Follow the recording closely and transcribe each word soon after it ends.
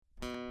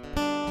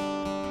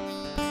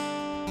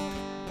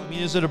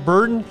Is it a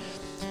burden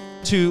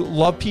to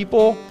love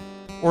people,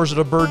 or is it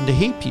a burden to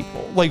hate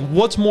people? Like,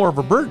 what's more of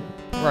a burden?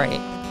 Right?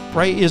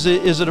 Is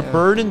it a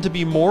burden to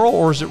be moral,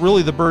 or is it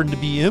really the burden to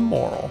be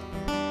immoral?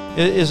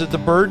 Is it the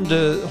burden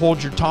to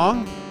hold your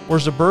tongue, or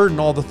is the burden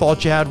all the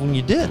thoughts you had when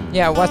you didn't?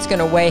 Yeah, what's going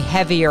to weigh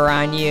heavier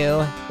on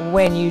you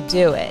when you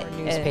do it?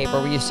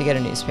 Newspaper. We used to get a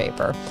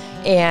newspaper,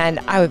 and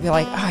I would be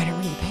like, oh, I didn't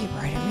read the paper.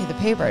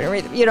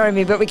 You know what I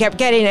mean? But we kept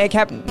getting it,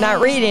 kept not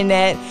reading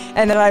it,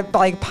 and then I'd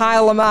like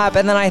pile them up,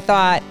 and then I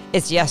thought,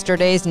 it's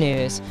yesterday's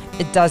news.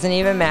 It doesn't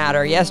even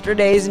matter.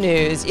 Yesterday's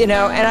news, you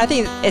know? And I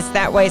think it's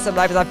that way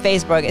sometimes on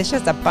Facebook. It's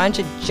just a bunch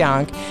of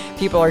junk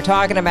people are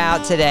talking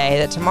about today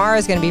that tomorrow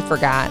is going to be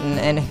forgotten,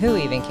 and who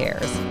even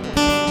cares?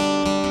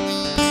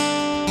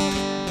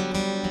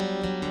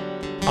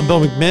 I'm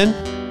Bill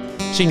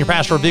McMinn, Senior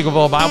Pastor of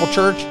Eagleville Bible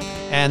Church,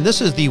 and this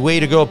is the Way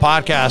to Go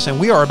podcast, and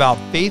we are about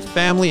faith,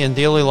 family, and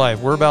daily life.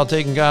 We're about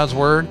taking God's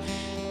Word,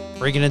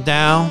 breaking it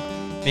down,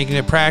 making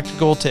it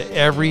practical to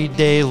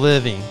everyday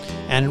living,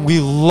 and we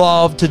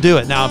love to do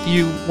it. Now, if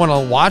you want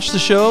to watch the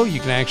show, you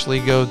can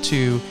actually go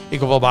to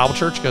Eagleville Bible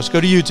Church. Just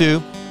go to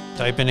YouTube,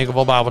 type in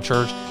Eagleville Bible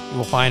Church. You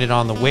will find it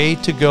on the Way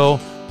to Go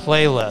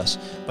playlist.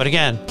 But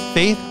again,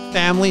 faith,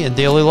 family, and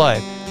daily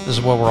life. This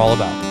is what we're all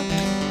about.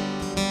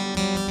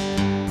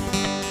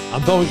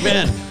 I'm Bill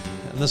McMinn,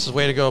 and this is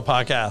Way to Go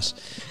podcast.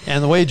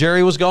 And the way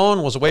Jerry was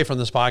going was away from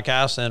this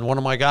podcast, and one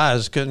of my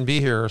guys couldn't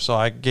be here, so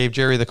I gave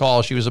Jerry the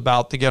call. She was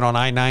about to get on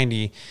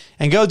I-90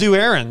 and go do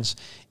errands.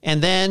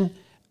 And then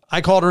I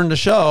called her in the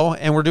show,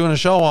 and we're doing a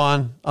show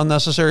on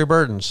unnecessary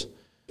burdens.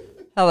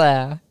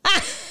 Hello.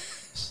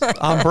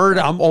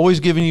 I'm always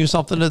giving you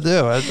something to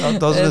do.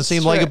 It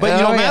seem like it? But,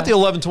 you know, Matthew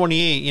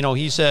 11:28, you know,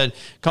 he said,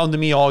 come to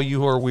me, all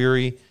you who are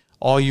weary,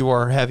 all you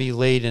are heavy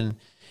laden.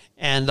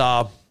 And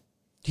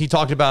he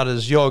talked about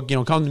his yoke, you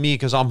know, come to me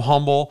because I'm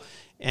humble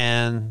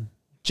and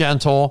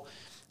gentle,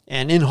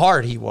 and in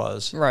heart he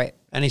was. Right.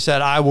 And he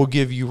said, I will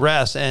give you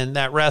rest, and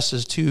that rest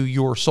is to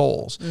your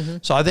souls. Mm-hmm.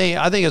 So I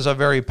think it's a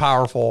very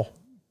powerful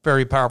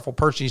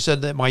person. He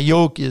said that my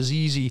yoke is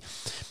easy.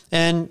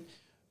 And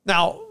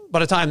now, by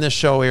the time this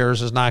show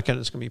airs, it's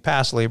going to be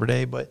past Labor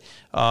Day, but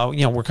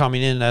you know, we're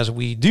coming in as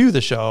we do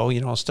the show,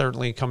 you know,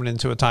 certainly coming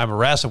into a time of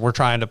rest, and we're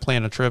trying to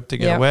plan a trip to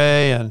get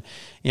away, and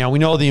you know, we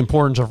know the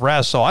importance of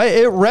rest. So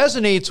it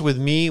resonates with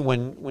me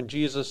when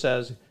Jesus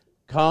says,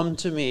 "Come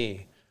to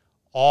me,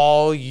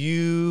 all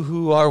you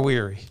who are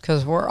weary,"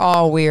 because we're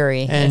all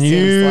weary, and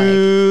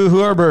you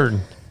who are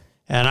burdened,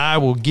 and I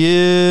will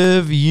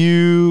give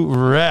you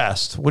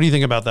rest. What do you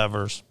think about that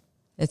verse?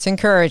 It's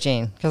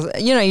encouraging because,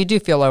 you know, you do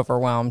feel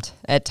overwhelmed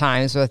at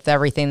times with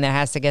everything that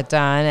has to get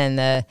done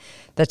and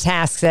the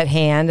tasks at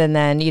hand. And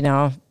then, you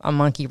know, a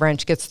monkey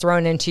wrench gets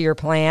thrown into your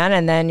plan,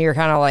 and then you're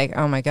kind of like,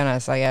 oh my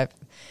goodness,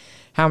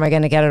 how am I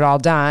going to get it all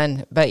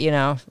done? But, you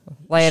know,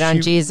 lay it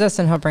on Jesus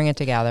and he'll bring it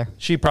together.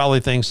 She probably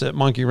thinks that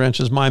Monkey Wrench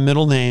is my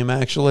middle name,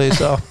 actually.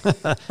 So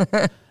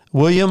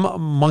William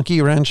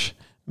Monkey Wrench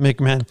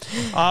McMahon.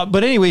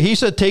 But anyway, he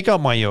said, take up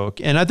my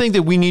yoke. And I think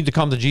that we need to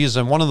come to Jesus.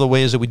 And one of the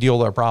ways that we deal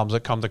with our problems is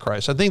come to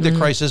Christ. I think that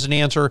Christ is an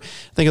answer.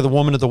 Think of the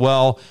woman at the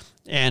well,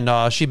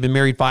 and she'd been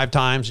married 5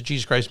 times, and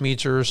Jesus Christ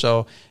meets her.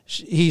 So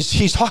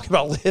he's talking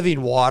about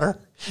living water.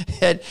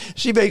 And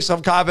she makes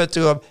some comment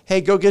to him,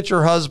 hey, go get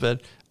your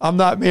husband. I'm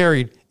not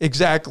married.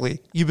 Exactly.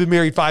 You've been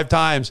married 5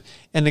 times,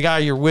 and the guy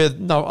you're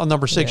with, on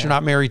number 6, you're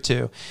not married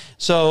to.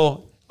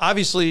 So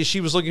obviously,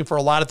 she was looking for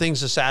a lot of things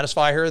to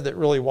satisfy her that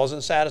really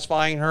wasn't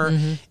satisfying her.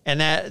 Mm-hmm.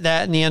 And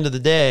that in the end of the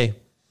day,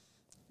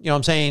 you know what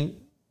I'm saying,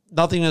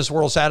 nothing in this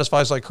world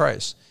satisfies like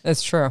Christ.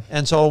 That's true.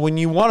 And so when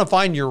you want to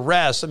find your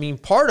rest, I mean,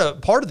 part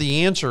of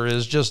the answer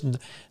is just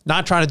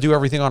not trying to do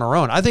everything on our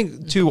own. I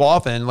think too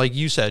often, like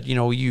you said, you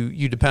know,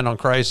 you depend on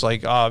Christ.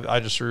 Like, I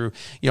just threw,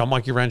 you know,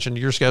 monkey wrench into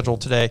your schedule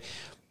today.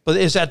 But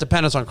it's that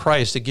dependence on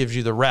Christ that gives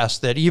you the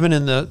rest, that even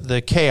in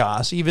the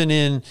chaos, even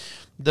in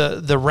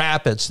the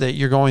rapids that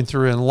you're going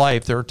through in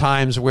life, there are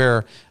times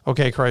where,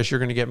 okay, Christ, you're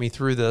going to get me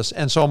through this.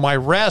 And so my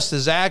rest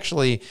is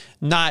actually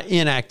not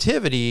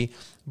inactivity,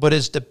 but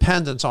it's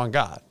dependence on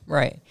God.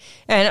 Right.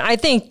 And I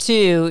think,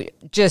 too,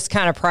 just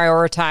kind of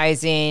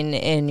prioritizing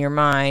in your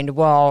mind,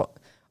 well,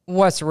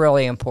 what's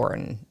really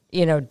important?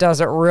 You know, does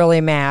it really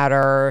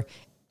matter?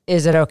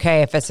 Is it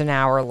okay if it's an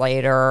hour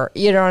later?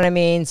 You know what I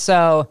mean?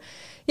 So,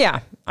 yeah.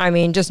 I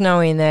mean, just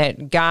knowing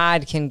that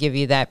God can give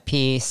you that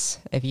peace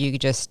if you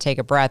just take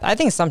a breath. I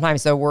think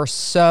sometimes, though, we're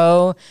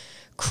so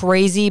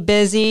crazy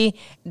busy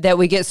that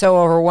we get so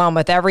overwhelmed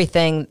with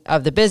everything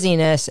of the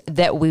busyness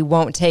that we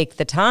won't take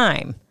the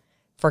time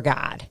for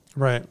God.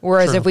 Right.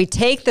 Whereas if we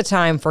take the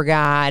time for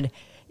God,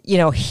 you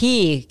know,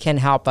 he can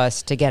help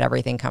us to get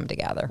everything come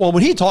together. Well,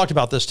 when he talked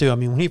about this, too, I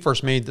mean, when he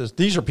first made this,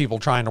 these are people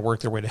trying to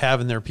work their way to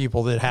heaven. There are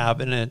people that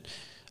have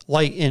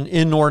like an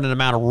inordinate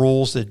amount of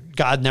rules that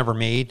God never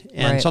made.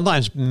 And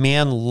sometimes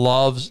man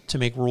loves to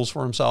make rules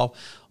for himself.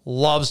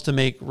 loves to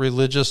make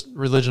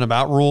religion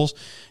about rules.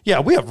 Yeah,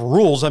 we have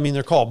rules. I mean,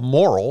 they're called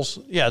morals.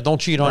 Yeah, don't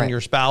cheat on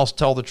your spouse,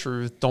 tell the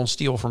truth, don't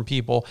steal from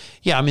people.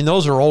 Yeah, I mean,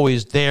 those are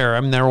always there.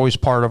 I mean, they're always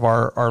part of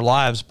our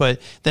lives. But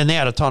then they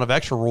had a ton of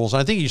extra rules.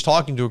 And I think he's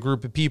talking to a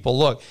group of people.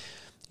 Look,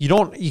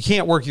 you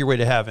can't work your way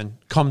to heaven.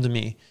 Come to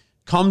me.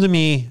 Come to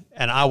me,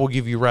 and I will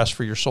give you rest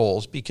for your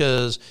souls,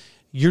 because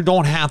you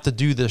don't have to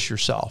do this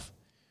yourself.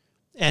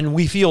 And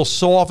we feel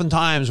so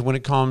oftentimes when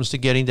it comes to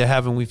getting to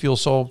heaven, we feel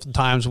so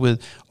oftentimes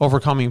with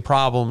overcoming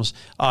problems,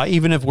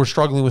 even if we're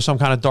struggling with some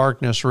kind of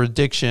darkness or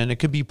addiction. It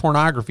could be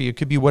pornography. It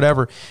could be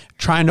whatever,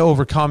 trying to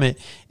overcome it.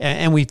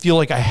 And we feel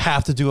like I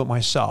have to do it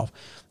myself.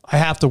 I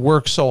have to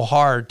work so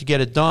hard to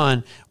get it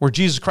done, where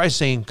Jesus Christ is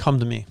saying, come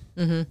to me.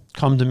 Mm-hmm.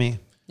 Come to me.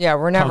 Yeah,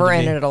 we're never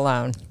in it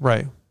alone.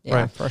 Right. Yeah,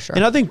 right. for sure.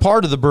 And I think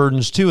part of the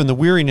burdens too, and the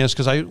weariness,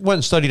 because I went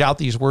and studied out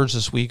these words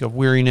this week of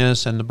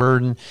weariness and the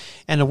burden.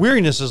 And the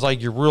weariness is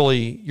like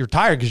you're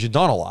tired because you've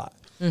done a lot.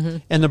 Mm-hmm.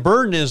 And the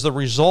burden is the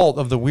result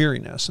of the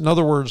weariness. In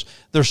other words,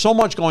 there's so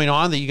much going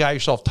on that you got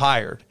yourself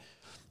tired.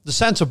 The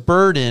sense of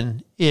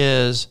burden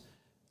is,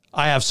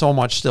 I have so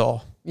much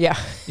still. Yeah.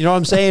 You know what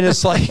I'm saying?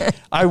 It's like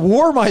I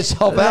wore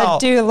myself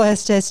out. The do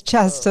list is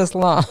just as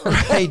long.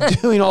 Right,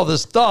 doing all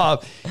this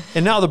stuff.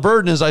 And now the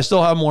burden is I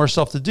still have more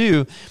stuff to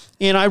do.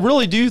 And I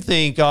really do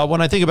think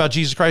when I think about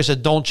Jesus Christ,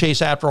 that don't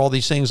chase after all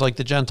these things like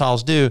the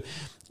Gentiles do.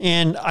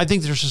 And I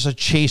think there's just a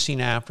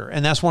chasing after.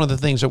 And that's one of the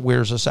things that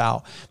wears us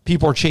out.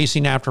 People are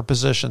chasing after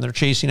position. They're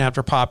chasing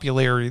after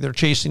popularity. They're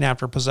chasing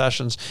after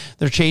possessions.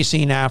 They're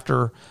chasing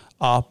after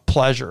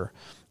pleasure.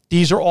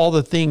 These are all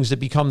the things that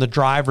become the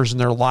drivers in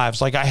their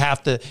lives. Like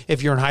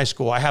if you're in high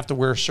school, I have to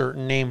wear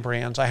certain name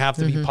brands. I have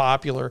to be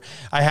popular.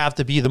 I have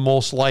to be the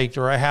most liked,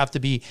 or I have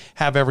to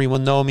have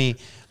everyone know me.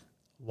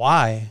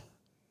 Why?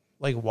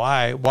 Like,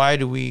 why?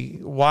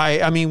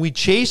 I mean, we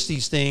chase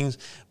these things,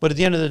 but at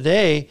the end of the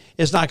day,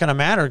 it's not going to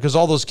matter, because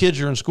all those kids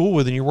you're in school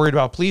with and you're worried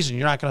about pleasing,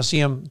 you're not going to see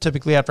them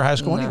typically after high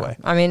school anyway.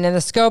 I mean, in the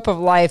scope of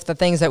life, the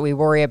things that we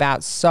worry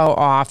about so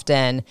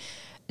often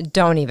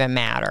don't even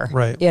matter.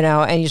 Right. You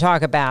know, and you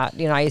talk about,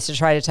 I used to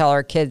try to tell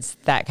our kids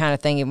that kind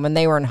of thing when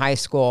they were in high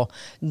school.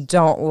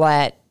 Don't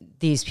let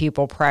these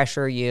people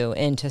pressure you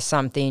into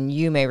something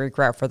you may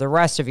regret for the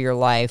rest of your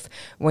life,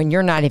 when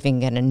you're not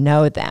even going to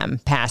know them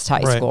past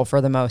high school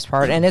for the most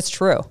part. And it's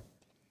true.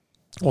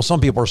 Well,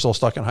 some people are still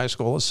stuck in high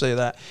school. Let's say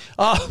that.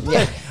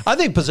 I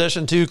think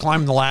position too,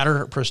 climbing the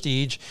ladder,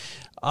 prestige.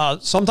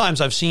 Sometimes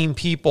I've seen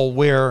people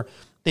where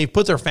they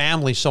put their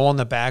family so on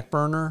the back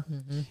burner,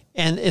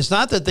 and it's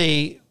not that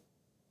they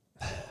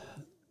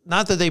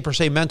per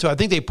se meant to. I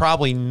think they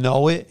probably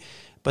know it,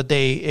 but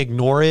they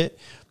ignore it.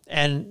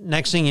 And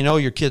next thing you know,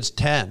 your kid's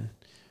 10.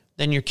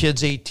 Then your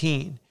kid's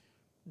 18.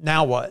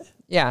 Now what?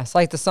 Yeah, it's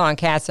like the song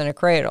Cats in a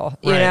Cradle.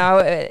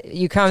 Right.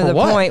 You come to the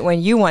point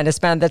when you want to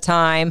spend the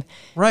time.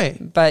 Right.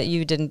 But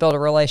you didn't build a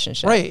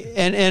relationship. Right.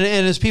 And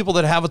it's people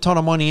that have a ton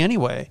of money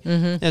anyway.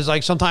 Mm-hmm. It's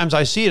like sometimes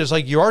I see it. It's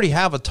like you already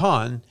have a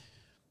ton.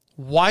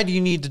 Why do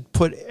you need to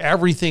put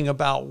everything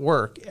about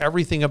work,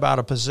 everything about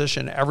a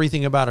position,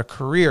 everything about a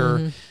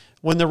career,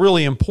 when the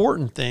really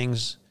important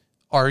things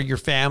are your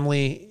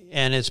family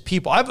and it's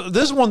people?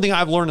 This is one thing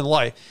I've learned in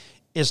life.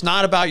 It's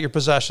not about your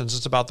possessions.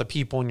 It's about the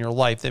people in your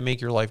life that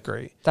make your life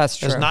great. That's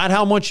true. It's not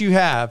how much you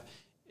have.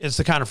 It's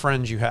the kind of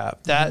friends you have.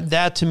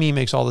 That to me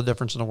makes all the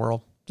difference in the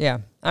world. Yeah.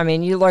 I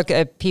mean, you look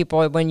at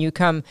people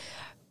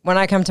when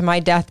I come to my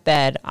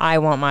deathbed, I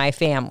want my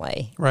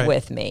family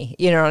with me.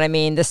 You know what I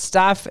mean? The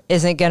stuff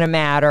isn't going to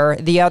matter.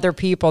 The other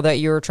people that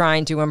you're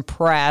trying to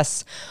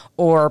impress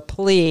or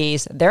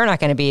please, they're not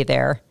going to be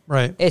there.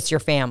 Right. It's your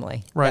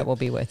family that will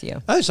be with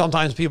you. I think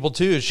sometimes people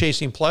too is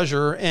chasing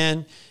pleasure,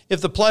 and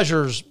if the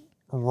pleasure's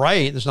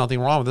right, there's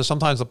nothing wrong with it.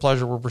 Sometimes the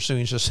pleasure we're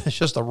pursuing is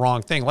just the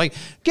wrong thing. Like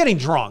getting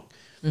drunk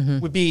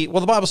would be, well,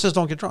 the Bible says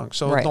don't get drunk,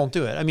 so don't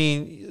do it. I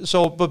mean,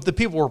 but the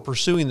people who are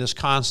pursuing this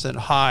constant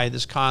high,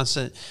 this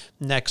constant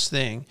next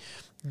thing,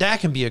 that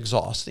can be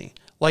exhausting.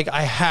 Like,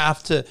 I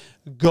have to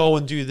go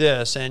and do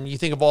this. And you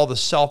think of all the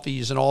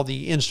selfies and all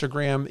the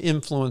Instagram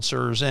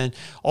influencers and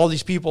all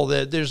these people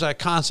that there's that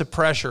constant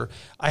pressure.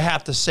 I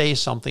have to say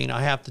something.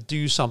 I have to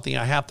do something.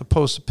 I have to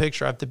post a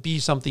picture. I have to be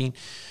something.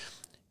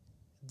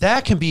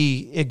 That can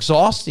be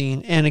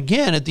exhausting. And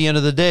again, at the end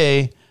of the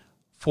day,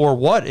 for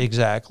what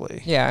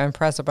exactly? Yeah,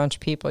 impress a bunch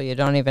of people you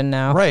don't even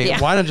know. Right. Yeah.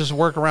 Why not just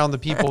work around the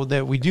people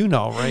that we do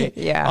know, right?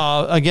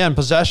 Yeah. Again,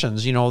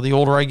 possessions. The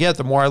older I get,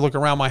 the more I look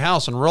around my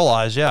house and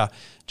realize,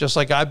 just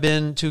like I've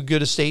been to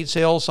good estate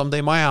sales, someday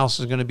my house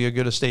is going to be a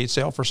good estate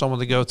sale for someone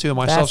to go to.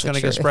 My stuff's going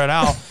to get spread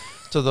out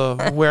to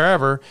the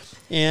wherever,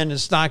 and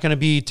it's not going to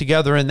be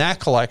together in that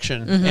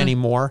collection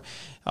anymore.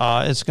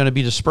 It's going to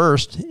be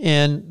dispersed,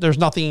 and there's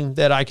nothing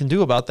that I can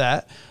do about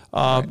that.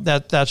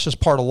 That's just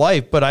part of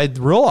life. But I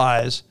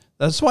realize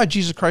that's why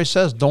Jesus Christ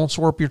says, don't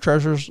store up your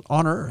treasures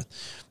on earth.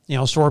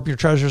 Store up your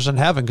treasures in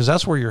heaven, because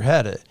that's where you're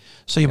headed.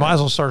 So you might as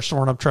well start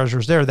storing up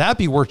treasures there. That'd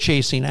be worth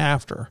chasing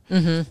after,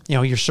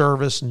 your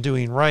service and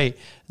doing right,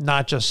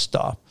 not just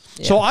stuff.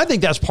 So I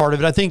think that's part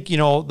of it. I think,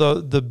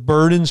 the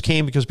burdens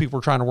came because people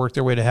were trying to work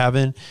their way to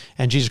heaven,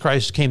 and Jesus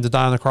Christ came to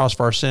die on the cross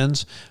for our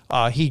sins.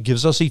 He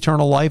gives us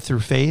eternal life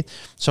through faith,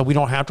 so we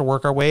don't have to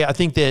work our way. I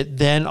think that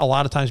then a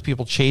lot of times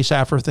people chase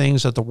after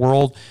things that the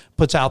world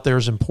puts out there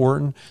as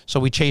important. So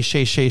we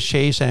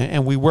chase,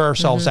 and we wear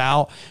ourselves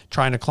out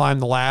trying to climb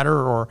the ladder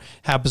or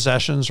have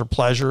possessions or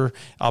pleasure,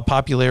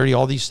 popularity,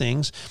 all these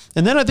things.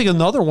 And then I think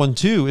another one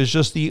too is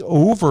just the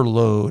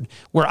overload,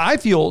 where I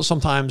feel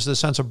sometimes the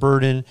sense of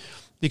burden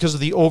because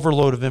of the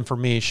overload of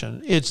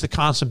information. It's the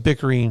constant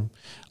bickering.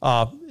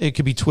 It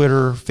could be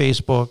Twitter,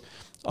 Facebook,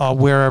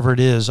 wherever it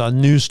is,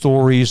 news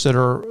stories that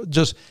are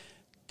just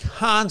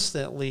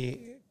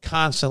constantly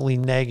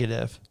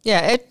negative.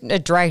 Yeah,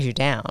 it drags you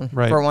down,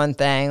 right, for one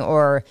thing,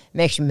 or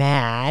makes you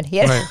mad.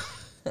 Yeah.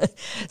 Right.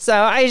 So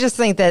I just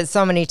think that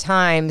so many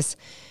times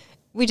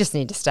we just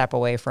need to step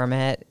away from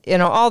it.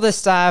 All this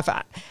stuff.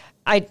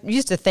 I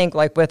used to think,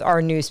 like, with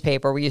our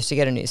newspaper, we used to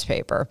get a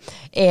newspaper,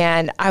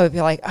 and I would be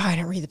like, oh, I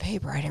didn't read the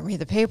paper.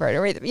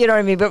 You know what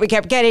I mean? But we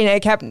kept getting it,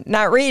 kept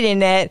not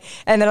reading it.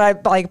 And then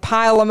I'd like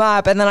pile them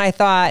up. And then I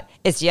thought,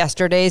 it's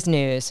yesterday's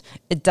news.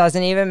 It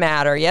doesn't even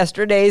matter.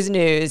 Yesterday's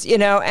news,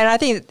 and I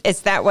think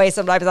it's that way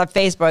sometimes on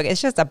Facebook.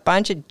 It's just a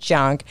bunch of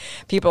junk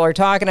people are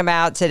talking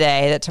about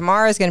today that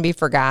tomorrow is going to be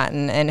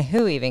forgotten. And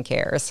who even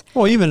cares?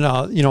 Well, even,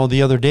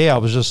 the other day I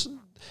was just,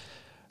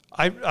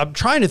 I'm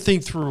trying to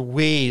think through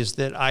ways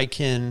that I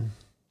can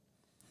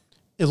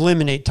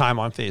eliminate time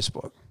on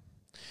Facebook,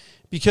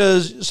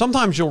 because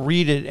sometimes you'll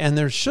read it and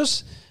there's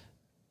just,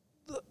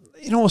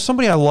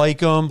 somebody, I like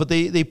them, but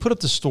they put up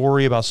the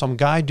story about some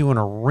guy doing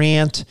a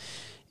rant,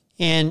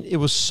 and it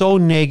was so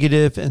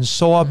negative and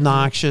so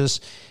obnoxious.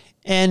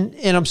 And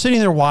I'm sitting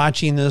there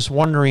watching this,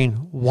 wondering,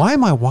 why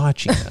am I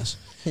watching this?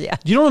 Yeah.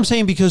 You know what I'm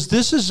saying? Because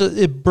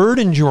it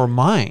burdens your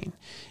mind.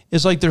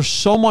 It's like there's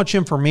so much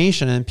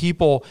information, and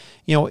people,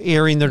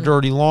 airing their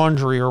dirty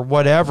laundry or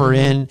whatever.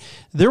 And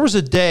there was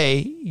a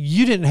day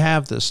you didn't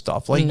have this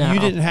stuff. Like, you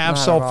didn't have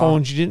cell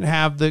phones, you didn't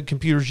have the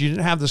computers, you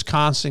didn't have this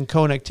constant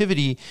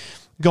connectivity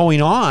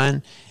going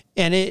on.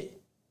 And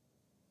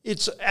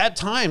it's at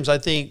times, I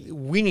think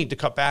we need to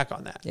cut back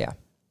on that. Yeah.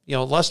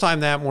 Less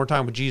time that, more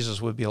time with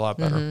Jesus would be a lot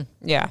better.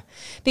 Yeah,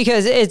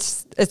 because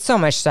it's so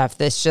much stuff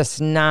that's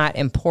just not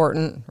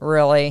important,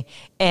 really,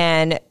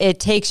 and it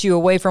takes you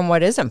away from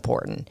what is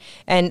important.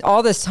 And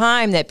all this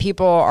time that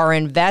people are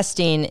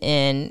investing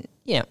in,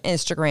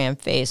 Instagram,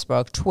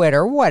 Facebook,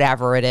 Twitter,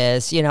 whatever it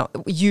is,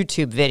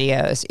 YouTube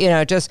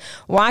videos, just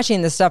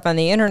watching the stuff on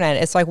the internet,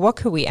 it's like, what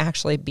could we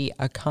actually be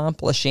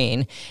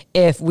accomplishing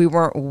if we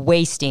weren't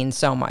wasting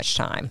so much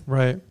time?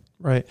 Right.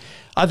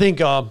 I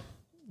think,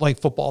 like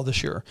football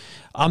this year,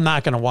 I'm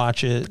not going to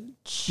watch it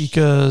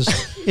because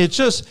it's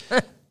just,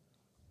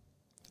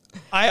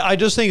 I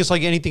just think it's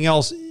like anything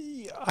else.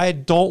 I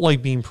don't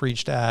like being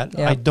preached at.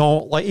 Yep. I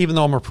don't like, even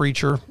though I'm a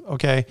preacher,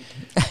 okay,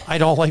 I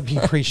don't like being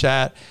preached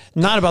at.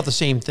 Not about the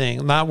same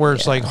thing. Not where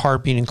it's like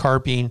harping and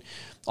carping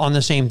on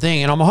the same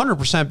thing. And I'm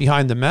 100%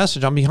 behind the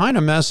message. I'm behind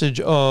a message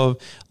of,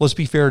 let's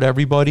be fair to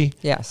everybody.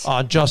 Yes.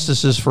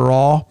 Justice is for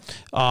all.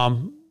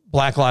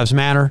 Black Lives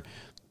Matter.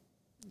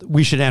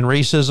 We should end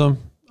racism.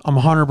 I'm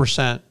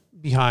 100%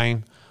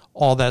 behind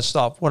all that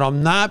stuff. What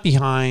I'm not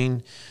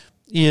behind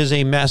is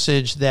a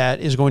message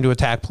that is going to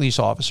attack police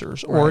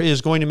officers or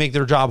is going to make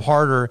their job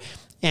harder.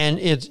 And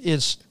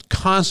it's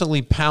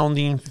constantly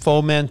pounding,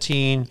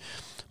 fomenting,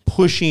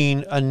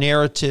 pushing a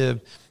narrative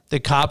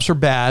that cops are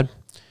bad,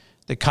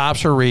 that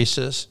cops are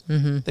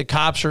racist, that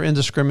cops are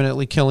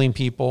indiscriminately killing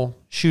people,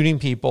 shooting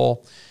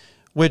people,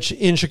 which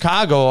in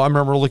Chicago, I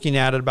remember looking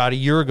at it about a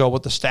year ago,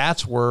 what the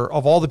stats were.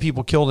 Of all the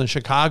people killed in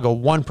Chicago,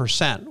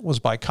 1% was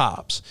by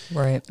cops.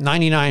 Right.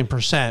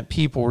 99%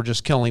 people were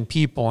just killing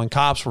people, and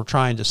cops were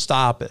trying to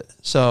stop it.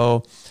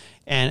 So,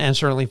 and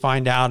certainly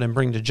find out and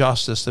bring to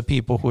justice the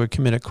people who had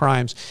committed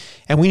crimes.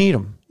 And we need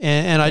them.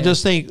 And I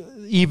just think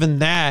even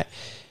that,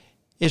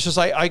 it's just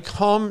like, I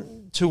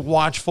come to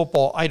watch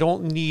football. I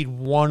don't need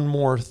one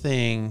more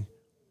thing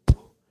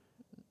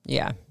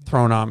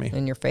thrown on me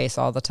in your face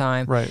all the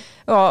time. Right.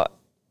 Well,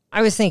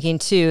 I was thinking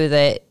too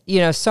that,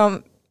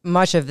 so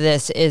much of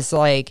this is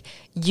like,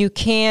 you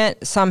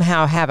can't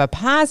somehow have a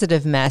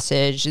positive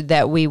message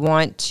that we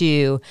want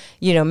to,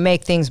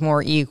 make things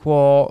more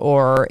equal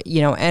or,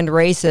 end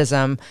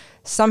racism.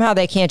 Somehow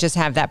they can't just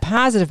have that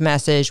positive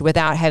message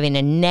without having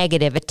a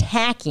negative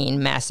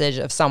attacking message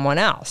of someone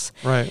else.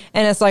 Right.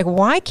 And it's like,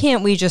 why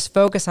can't we just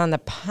focus on the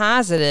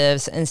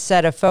positives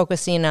instead of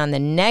focusing on the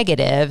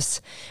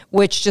negatives,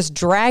 which just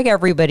drag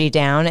everybody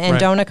down and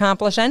don't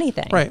accomplish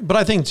anything? Right. But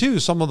I think too,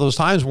 some of those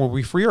times when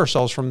we free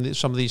ourselves from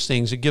some of these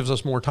things, it gives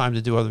us more time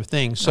to do other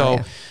things.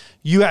 So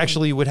you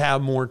actually would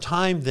have more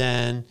time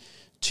then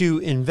to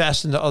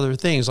invest into other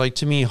things, like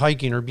to me,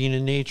 hiking or being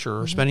in nature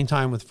or spending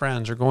time with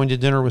friends or going to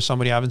dinner with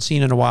somebody I haven't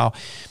seen in a while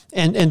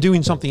and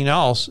doing something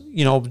else,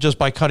 just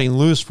by cutting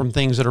loose from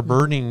things that are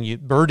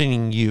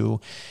burdening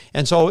you.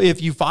 And so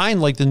if you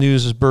find like the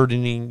news is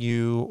burdening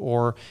you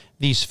or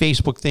these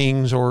Facebook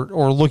things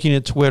or looking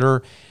at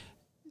Twitter,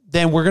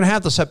 then we're going to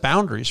have to set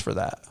boundaries for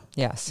that.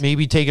 Yes.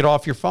 Maybe take it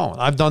off your phone.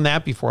 I've done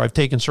that before. I've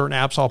taken certain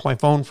apps off my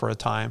phone for a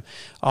time.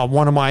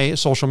 One of my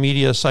social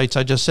media sites,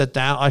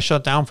 I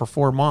shut down for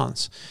 4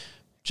 months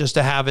just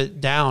to have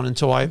it down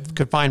until I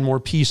could find more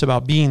peace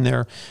about being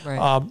there.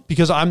 Right.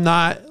 Because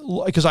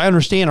I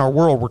understand our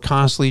world, we're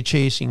constantly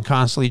chasing.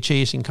 I think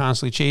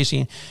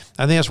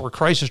that's where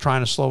Christ is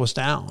trying to slow us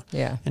down.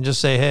 Yeah. And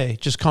just say, hey,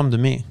 just come to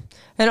me.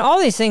 And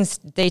all these things,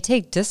 they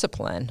take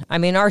discipline. I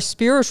mean, our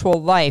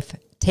spiritual life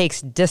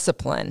takes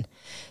discipline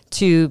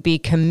to be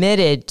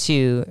committed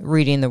to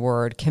reading the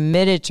word,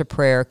 committed to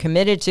prayer,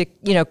 committed to,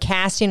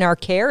 casting our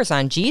cares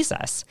on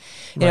Jesus.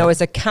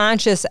 It's a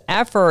conscious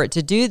effort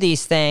to do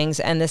these things.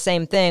 And the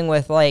same thing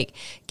with like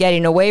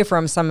getting away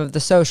from some of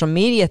the social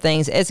media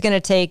things. It's going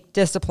to take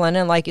discipline.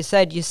 And like you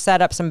said, you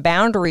set up some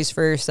boundaries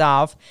for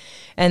yourself,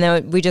 and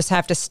then we just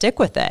have to stick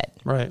with it.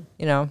 Right.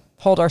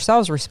 Hold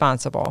ourselves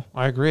responsible.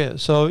 I agree.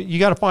 So you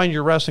got to find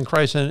your rest in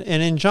Christ. And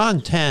in John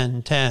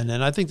 10:10,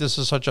 and I think this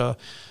is such a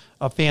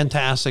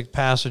fantastic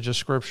passage of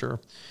Scripture.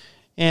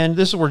 And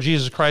this is where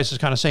Jesus Christ is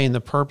kind of saying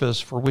the purpose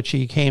for which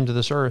he came to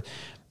this earth.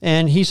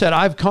 And he said,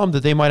 I've come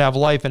that they might have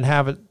life and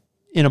have it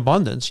in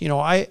abundance.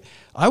 I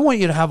want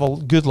you to have a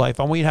good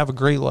life. I want you to have a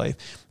great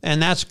life.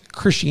 And that's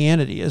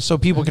Christianity. So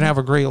people can have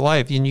a great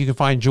life, and you can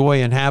find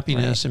joy and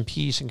happiness and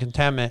peace and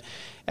contentment.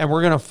 And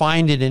we're going to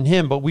find it in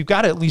him, but we've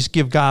got to at least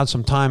give God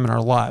some time in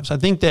our lives. I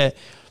think that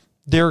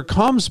there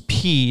comes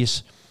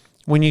peace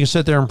when you can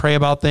sit there and pray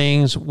about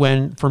things.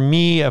 When, for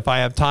me, if I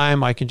have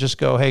time, I can just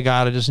go, hey,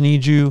 God, I just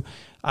need you.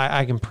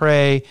 I can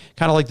pray,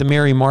 kind of like the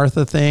Mary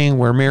Martha thing,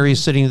 where Mary's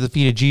sitting at the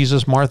feet of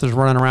Jesus. Martha's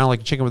running around like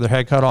a chicken with her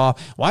head cut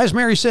off. Why is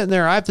Mary sitting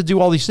there? I have to do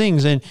all these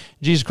things. And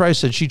Jesus Christ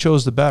said she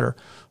chose the better.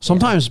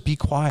 Sometimes be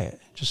quiet.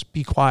 Just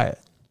be quiet.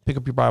 Pick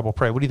up your Bible,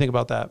 pray. What do you think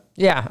about that?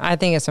 Yeah, I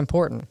think it's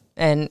important.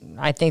 And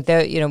I think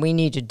that, we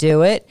need to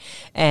do it,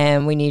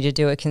 and we need to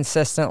do it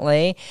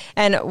consistently.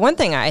 And one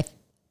thing I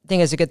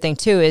think is a good thing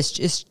too is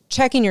just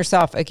checking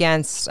yourself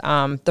against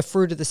the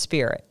fruit of the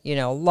Spirit,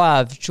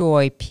 love,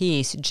 joy,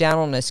 peace,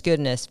 gentleness,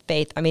 goodness,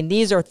 faith. I mean,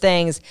 these are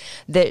things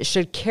that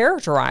should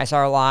characterize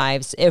our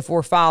lives if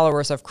we're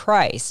followers of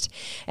Christ.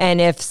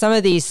 And if some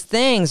of these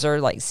things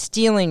are like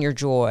stealing your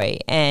joy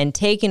and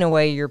taking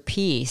away your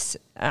peace,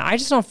 I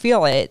just don't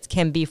feel it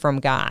can be from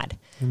God.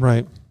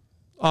 Right.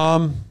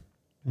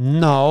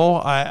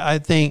 No, I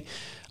think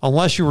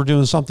unless you were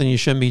doing something you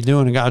shouldn't be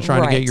doing and God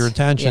trying to get your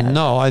attention. Yeah,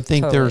 no, I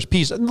think there's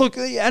peace. And look,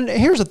 and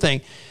here's the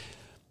thing.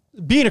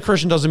 Being a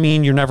Christian doesn't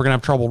mean you're never going to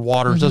have troubled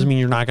waters. Doesn't mean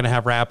you're not going to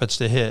have rapids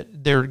to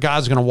hit.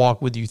 God's going to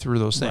walk with you through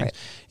those things.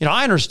 Right.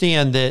 I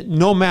understand that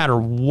no matter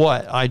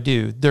what I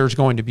do, there's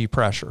going to be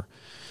pressure.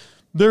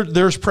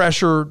 There's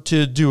pressure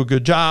to do a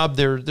good job.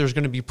 There's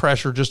going to be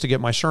pressure just to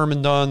get my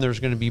sermon done. There's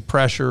going to be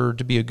pressure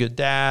to be a good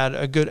dad,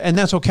 and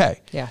that's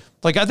okay. Yeah.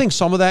 Like, I think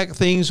some of that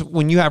things,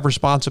 when you have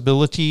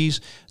responsibilities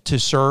to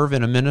serve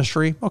in a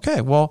ministry,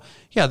 okay, well,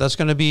 yeah, there's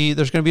going to be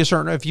a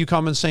certain, if you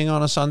come and sing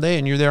on a Sunday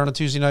and you're there on a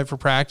Tuesday night for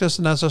practice,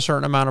 and that's a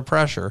certain amount of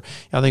pressure.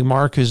 I think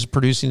Mark is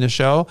producing the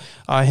show.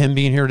 Him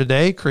being here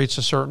today creates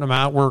a certain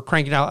amount. We're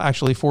cranking out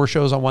actually 4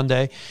 shows on one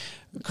day.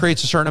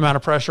 Creates a certain amount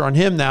of pressure on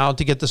him now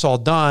to get this all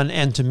done,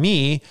 and to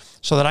me,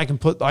 so that I can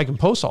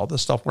post all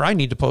this stuff where I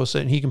need to post it,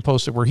 and he can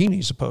post it where he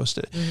needs to post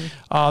it.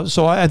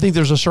 So I think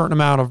there's a certain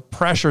amount of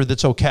pressure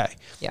that's okay,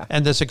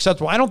 and that's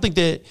acceptable. I don't think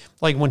that,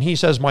 like, when he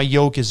says my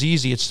yoke is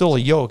easy, it's still a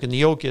yoke, and the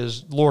yoke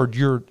is, Lord,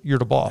 you're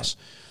the boss.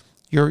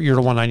 You're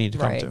the one I need to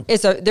come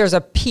to. There's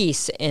a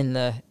peace in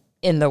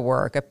the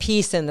work, a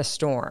peace in the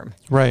storm.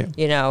 Right.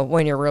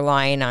 When you're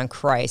relying on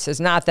Christ. It's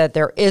not that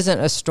there isn't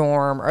a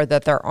storm or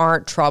that there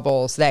aren't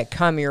troubles that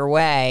come your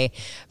way,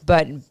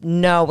 but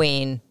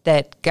knowing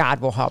that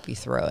God will help you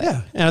through it.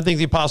 Yeah. And I think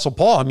the Apostle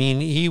Paul,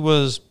 he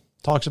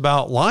talks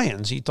about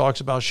lions. He talks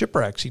about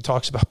shipwrecks. He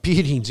talks about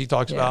beatings. He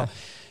talks about,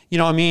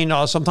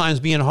 sometimes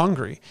being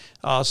hungry.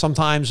 But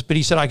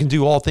he said, I can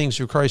do all things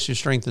through Christ who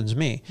strengthens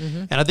me.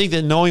 And I think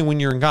that knowing when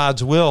you're in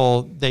God's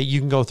will, that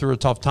you can go through a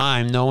tough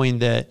time, knowing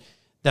that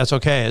that's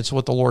okay. It's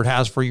what the Lord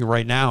has for you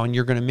right now, and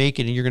you're going to make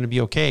it, and you're going to be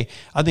okay.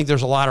 I think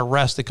there's a lot of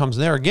rest that comes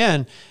there.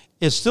 Again,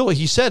 he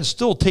said,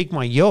 still take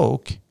my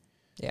yoke.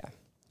 Yeah.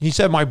 He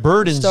said, my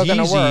burden's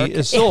easy.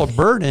 It's still a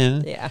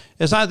burden. Yeah.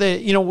 It's not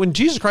that, when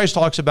Jesus Christ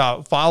talks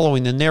about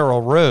following the narrow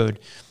road,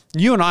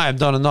 you and I have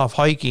done enough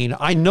hiking.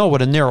 I know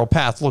what a narrow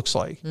path looks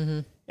like,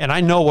 and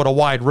I know what a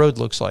wide road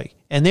looks like,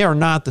 and they are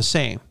not the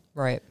same.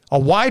 Right. A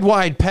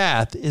wide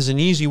path is an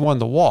easy one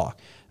to walk.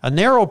 A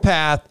narrow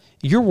path,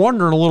 you're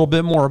wondering a little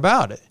bit more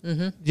about it.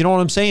 You know what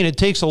I'm saying? It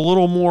takes a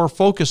little more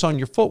focus on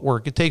your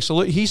footwork. It takes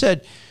he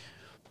said,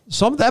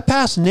 some of that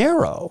path's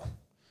narrow.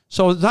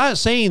 So it's not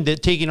saying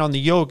that taking on the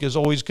yoke is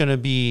always going to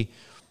be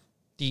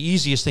the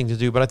easiest thing to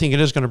do, but I think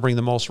it is going to bring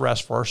the most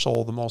rest for our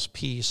soul, the most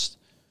peace.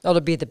 It'll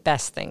be the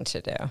best thing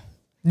to do.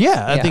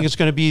 Yeah, I think it's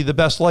going to be the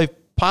best life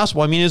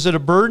possible. Is it a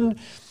burden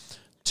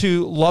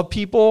to love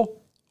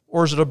people,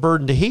 or is it a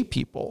burden to hate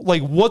people?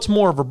 Like, what's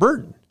more of a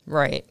burden?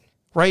 Right.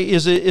 Right?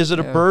 Is it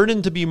a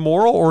burden to be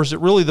moral, or is it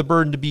really the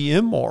burden to be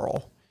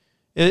immoral?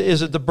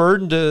 Is it the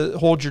burden to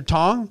hold your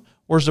tongue,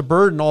 Where's the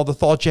burden, all the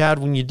thoughts you had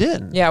when you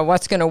didn't? Yeah,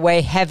 what's going to weigh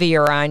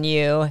heavier on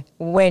you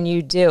when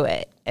you do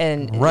it?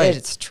 And Right.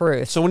 it's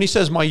truth. So when he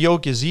says my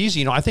yoke is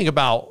easy, I think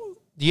about,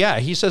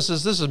 he says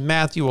this is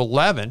Matthew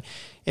 11.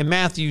 In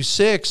Matthew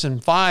 6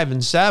 and 5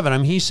 and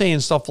 7, he's saying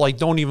stuff like,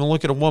 don't even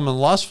look at a woman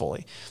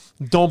lustfully.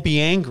 Don't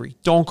be angry.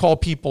 Don't call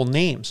people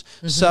names.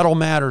 Settle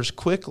matters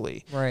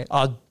quickly. Right.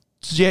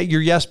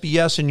 Your yes be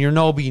yes and your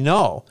no be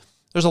no.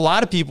 There's a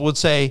lot of people would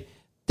say,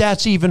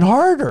 that's even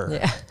harder.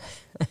 Yeah.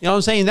 You know what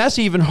I'm saying? That's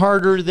even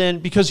harder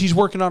because he's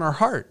working on our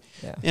heart.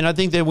 Yeah. And I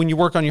think that when you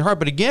work on your heart,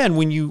 but again,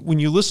 when you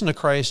listen to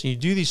Christ and you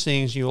do these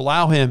things, you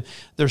allow him,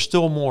 there's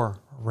still more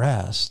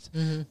rest.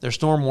 There's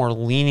still more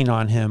leaning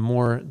on him,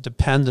 more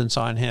dependence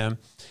on him,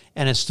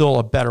 and it's still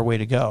a better way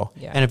to go.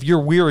 Yeah. And if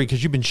you're weary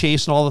because you've been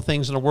chasing all the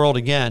things in the world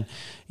again,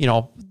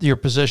 your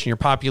position, your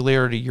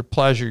popularity, your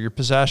pleasure, your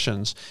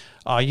possessions,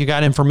 you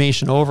got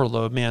information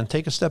overload, man,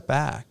 take a step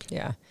back.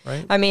 Yeah.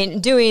 Right? I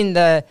mean, doing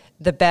the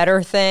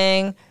better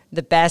thing,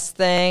 the best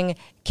thing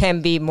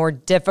can be more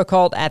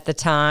difficult at the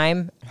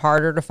time,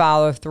 harder to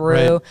follow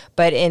through. Right.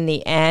 But in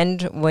the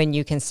end, when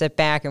you can sit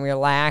back and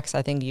relax,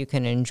 I think you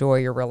can enjoy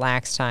your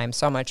relaxed time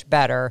so much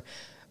better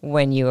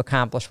when you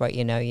accomplish what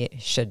you know you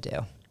should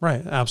do.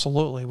 Right,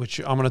 absolutely, which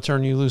I'm going to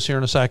turn you loose here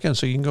in a second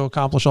so you can go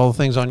accomplish all the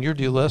things on your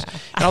do list.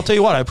 And I'll tell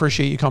you what, I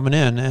appreciate you coming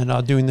in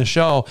and doing the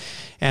show.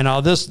 And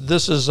this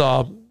is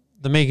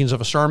the makings of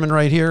a sermon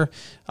right here.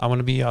 I'm going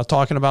to be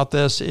talking about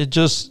this. It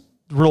just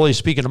really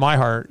speaking to my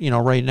heart,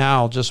 right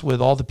now, just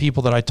with all the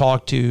people that I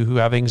talk to who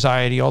have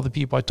anxiety, all the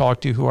people I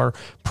talk to who are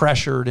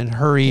pressured and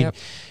hurried. Yep.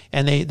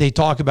 And they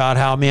talk about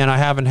how, man, I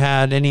haven't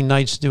had any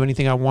nights to do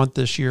anything I want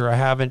this year. I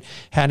haven't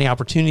had any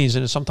opportunities.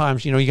 And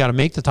sometimes, you got to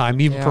make the time,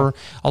 even for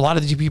a lot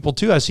of these people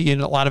too. I see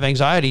in a lot of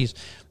anxieties,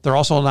 they're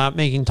also not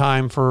making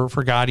time for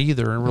God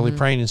either and really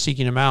praying and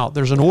seeking him out.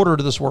 There's an order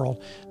to this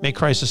world. Make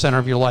Christ the center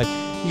of your life.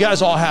 You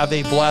guys all have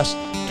a blessed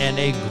and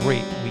a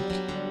great